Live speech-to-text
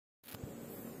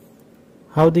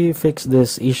How do you fix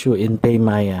this issue in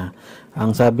PAYMAYA?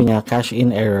 Ang sabi niya, cash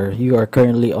in error. You are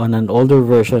currently on an older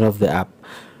version of the app.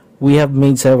 We have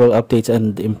made several updates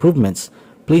and improvements.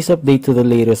 Please update to the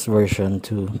latest version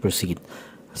to proceed.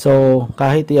 So,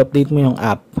 kahit i-update mo yung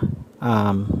app,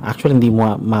 actually hindi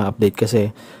mo ma-update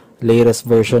kasi latest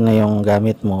version na yung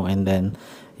gamit mo, and then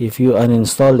if you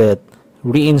uninstall it,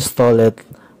 reinstall it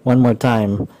one more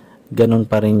time, ganun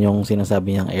pa rin yung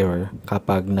sinasabi niyang error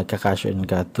kapag nagka-cash in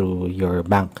ka through your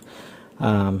bank.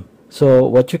 So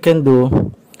what you can do,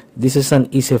 this is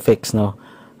an easy fix, no?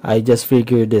 I just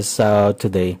figured this out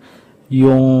today.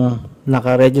 Yung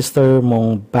naka-register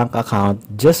mong bank account,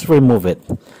 just remove it.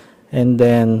 And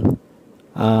then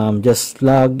just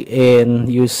log in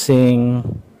using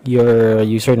your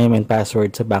username and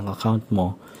password sa bank account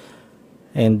mo.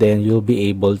 And then you'll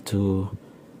be able to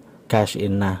cash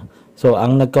in na. So,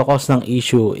 ang nagkakos ng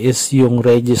issue is yung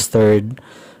registered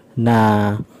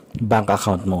na bank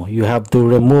account mo. You have to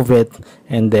remove it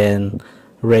and then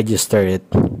register it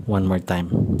one more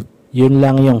time. Yun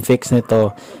lang yung fix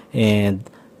nito and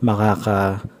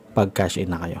makakapag-cash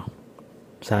in na kayo.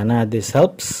 Sana this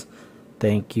helps.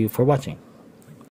 Thank you for watching.